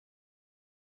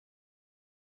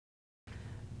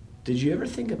Did you ever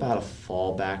think about a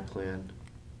fallback plan?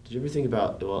 Did you ever think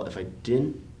about, well, if I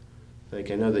didn't,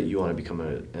 like I know that you want to become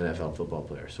an NFL football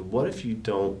player, so what if you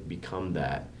don't become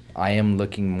that? I am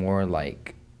looking more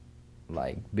like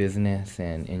business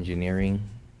and engineering,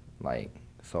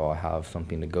 so I'll have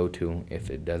something to go to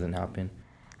if it doesn't happen.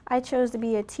 I chose to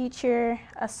be a teacher,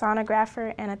 a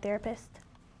sonographer, and a therapist.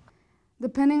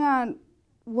 Depending on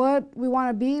what we want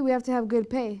to be, we have to have good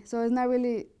pay. So it's not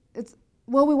really, it's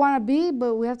what we want to be,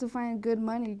 but we have to find good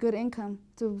money, good income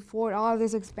to afford all of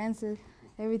these expenses,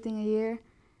 everything a year.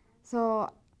 So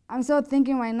I'm still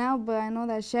thinking right now, but I know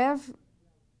that chef,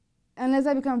 unless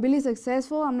I become really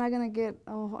successful, I'm not going to get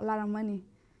a lot of money.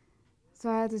 So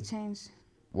I had to change.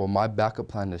 Well, my backup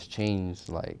plan has changed.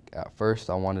 Like, at first,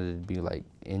 I wanted to be like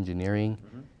engineering.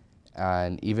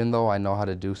 And even though I know how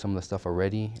to do some of the stuff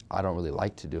already, I don't really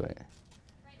like to do it.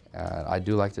 And I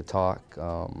do like to talk,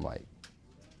 like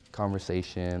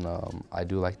conversation. I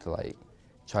do like to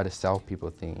try to sell people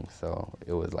things. So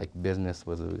it was like business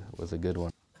was a good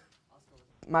one.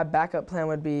 My backup plan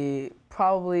would be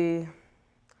probably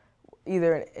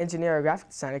either an engineer or graphic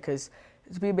designer, because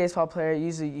to be a baseball player,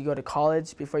 usually you go to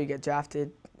college before you get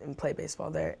drafted and play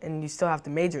baseball there, and you still have to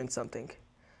major in something,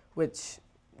 which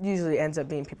usually ends up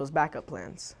being people's backup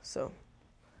plans. So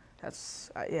that's,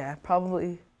 yeah,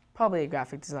 probably a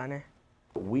graphic designer.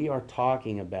 We are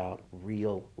talking about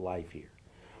real life here.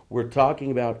 We're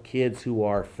talking about kids who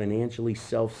are financially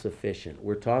self-sufficient.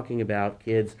 We're talking about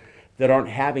kids that aren't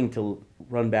having to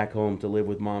run back home to live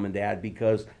with mom and dad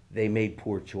because they made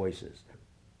poor choices.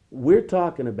 We're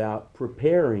talking about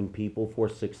preparing people for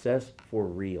success for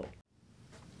real.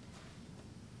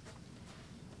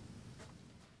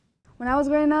 When I was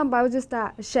growing up, I was just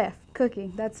a chef,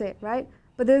 cooking, that's it, right?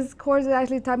 But this course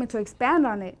actually taught me to expand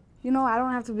on it. You know, I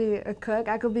don't have to be a cook.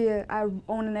 I could be I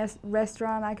own a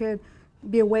restaurant. I could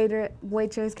be a waiter,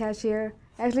 waitress, cashier.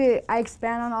 Actually, I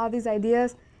expand on all these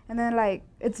ideas, and then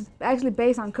it's actually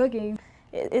based on cooking.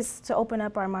 It's to open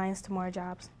up our minds to more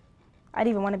jobs. I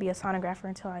didn't even want to be a sonographer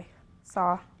until I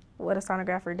saw what a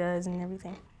sonographer does and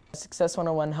everything. Success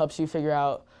 101 helps you figure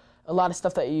out a lot of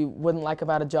stuff that you wouldn't like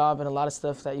about a job and a lot of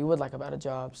stuff that you would like about a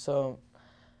job. So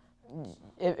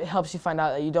it helps you find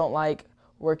out that you don't like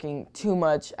working too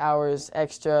much hours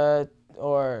extra,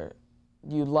 or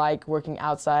you like working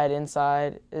outside,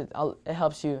 inside. It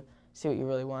helps you see what you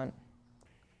really want.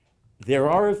 There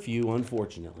are a few,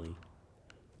 unfortunately,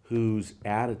 whose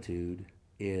attitude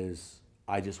is,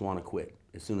 I just want to quit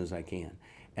as soon as I can.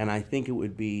 And I think it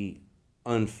would be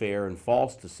unfair and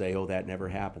false to say, oh, that never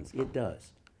happens. It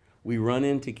does. We run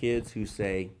into kids who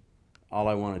say, all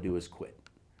I want to do is quit.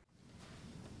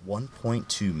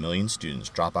 1.2 million students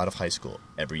drop out of high school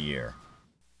every year.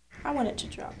 I wanted to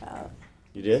drop out.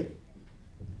 You did?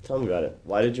 Tell me about it.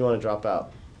 Why did you want to drop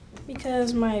out?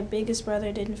 Because my biggest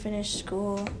brother didn't finish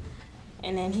school,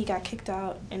 and then he got kicked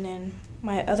out, and then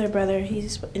my other brother,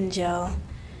 he's in jail,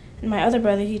 and my other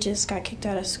brother, he just got kicked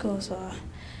out of school, so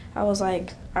I was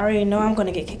like, I already know I'm going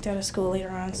to get kicked out of school later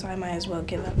on, so I might as well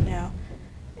give up now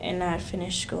and not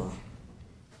finish school.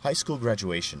 High school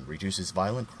graduation reduces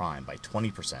violent crime by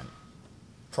 20%,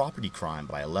 property crime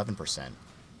by 11%,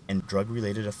 and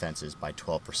drug-related offenses by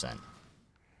 12%.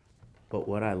 But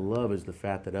what I love is the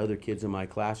fact that other kids in my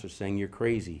class are saying, you're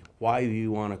crazy. Why do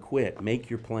you want to quit?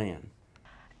 Make your plan.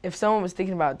 If someone was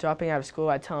thinking about dropping out of school,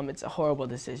 I'd tell them it's a horrible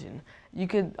decision. You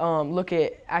could look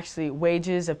at actually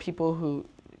wages of people who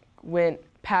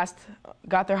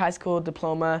got their high school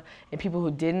diploma and people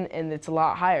who didn't, and it's a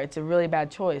lot higher. It's a really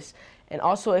bad choice. And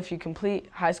also, if you complete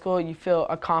high school, you feel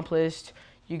accomplished.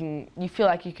 You feel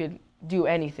like you could do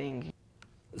anything.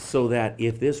 So that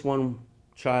if this one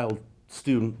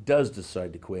student does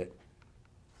decide to quit,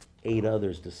 8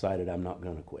 others decided I'm not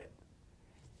going to quit.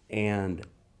 And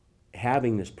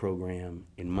having this program,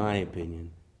 in my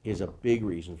opinion, is a big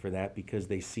reason for that, because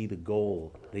they see the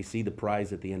goal, they see the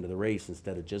prize at the end of the race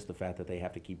instead of just the fact that they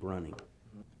have to keep running.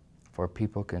 For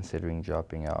people considering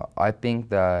dropping out, I think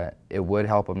that it would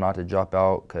help them not to drop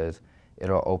out, because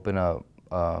it'll open up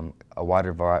a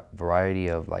wider variety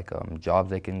of jobs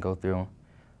they can go through.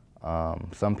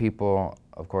 Some people,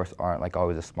 of course, aren't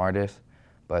always the smartest,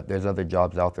 but there's other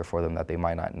jobs out there for them that they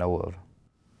might not know of.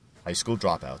 High school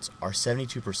dropouts are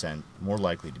 72% more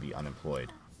likely to be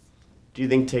unemployed. Do you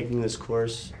think taking this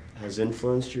course has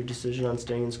influenced your decision on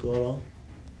staying in school at all?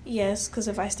 Yes, because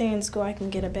if I stay in school, I can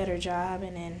get a better job,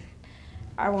 and then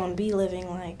I won't be living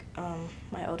like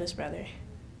my oldest brother.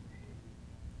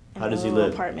 How does he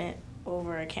live? Apartment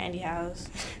over a candy house.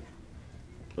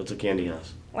 What's a candy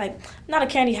house? Not a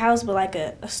candy house, but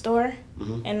a store.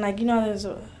 Mm-hmm. And there's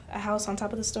a house on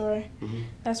top of the store.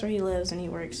 That's where he lives, and he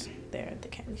works there at the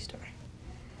candy store.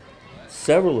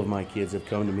 Several of my kids have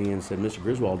come to me and said, Mr.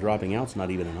 Griswold, dropping out's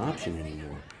not even an option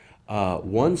anymore.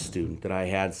 One student that I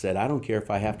had said, I don't care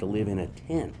if I have to live in a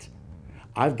tent.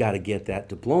 I've got to get that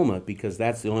diploma because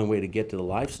that's the only way to get to the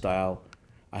lifestyle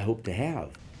I hope to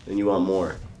have. And you want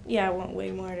more? Yeah, I want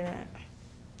way more than that.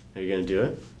 Are you going to do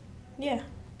it? Yeah.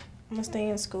 I'm going to stay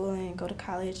in school and go to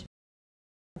college.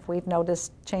 We've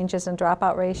noticed changes in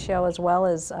dropout ratio as well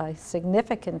as a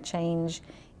significant change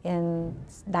in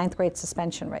 9th grade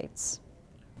suspension rates.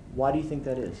 Why do you think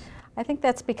that is? I think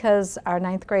that's because our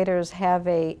 9th graders have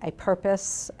a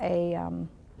purpose, a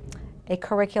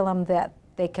curriculum that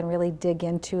they can really dig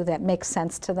into, that makes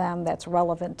sense to them, that's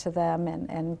relevant to them,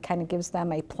 and kind of gives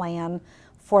them a plan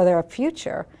for their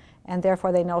future. And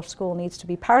therefore they know school needs to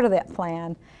be part of that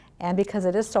plan. And because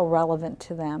it is so relevant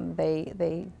to them,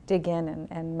 they dig in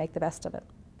and make the best of it.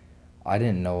 I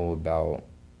didn't know about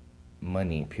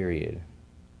money, period.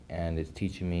 And it's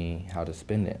teaching me how to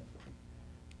spend it.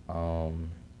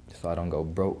 So I don't go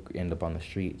broke, end up on the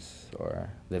streets, or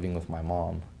living with my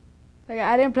mom. Like,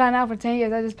 I didn't plan out for 10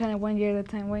 years. I just planned 1 year at a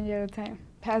time, 1 year at a time.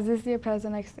 Pass this year, pass the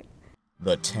next year.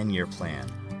 The 10-year plan,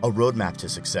 a roadmap to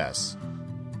success.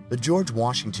 The George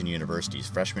Washington University's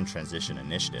Freshman Transition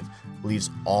Initiative believes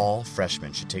all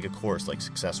freshmen should take a course like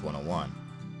Success 101,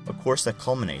 a course that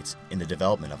culminates in the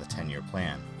development of a 10-year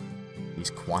plan. These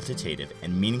quantitative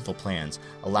and meaningful plans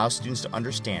allow students to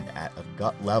understand at a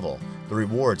gut level the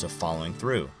rewards of following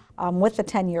through. With the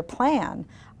 10-year plan,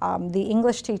 the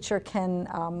English teacher can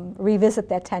revisit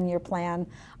that 10-year plan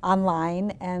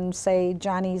online and say,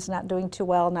 Johnny's not doing too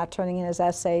well, not turning in his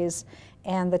essays,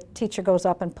 and the teacher goes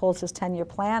up and pulls his 10-year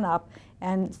plan up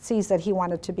and sees that he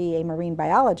wanted to be a marine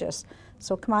biologist.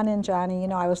 So come on in, Johnny, you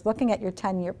know, I was looking at your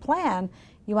 10-year plan,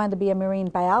 you wanted to be a marine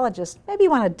biologist, maybe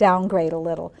you want to downgrade a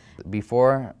little.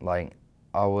 Before, like,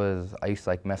 I used to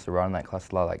like mess around in that class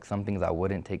a lot, like some things I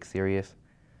wouldn't take serious,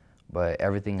 but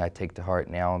everything I take to heart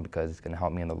now because it's going to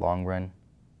help me in the long run.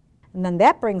 And then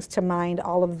that brings to mind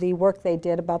all of the work they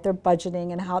did about their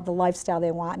budgeting and how the lifestyle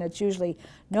they want, and it's usually,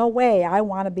 no way, I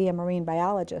want to be a marine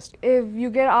biologist. If you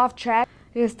get off track,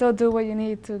 you still do what you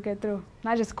need to get through,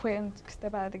 not just quit and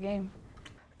step out of the game.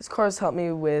 This course helped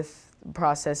me with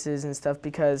processes and stuff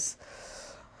because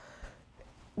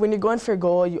when you're going for a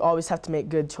goal, you always have to make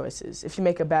good choices. If you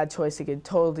make a bad choice, it could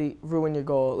totally ruin your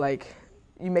goal. Like,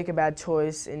 you make a bad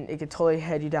choice and it could totally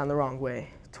head you down the wrong way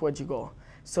towards your goal.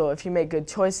 So if you make good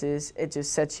choices, it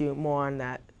just sets you more on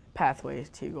that pathway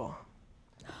to your goal.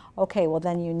 Okay, well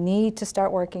then you need to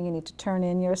start working, you need to turn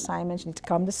in your assignments, you need to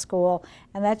come to school,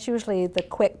 and that's usually the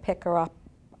quick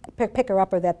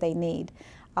picker-upper that they need.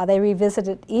 They revisit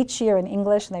it each year in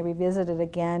English, and they revisit it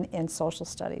again in social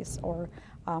studies or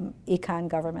econ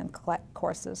government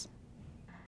courses.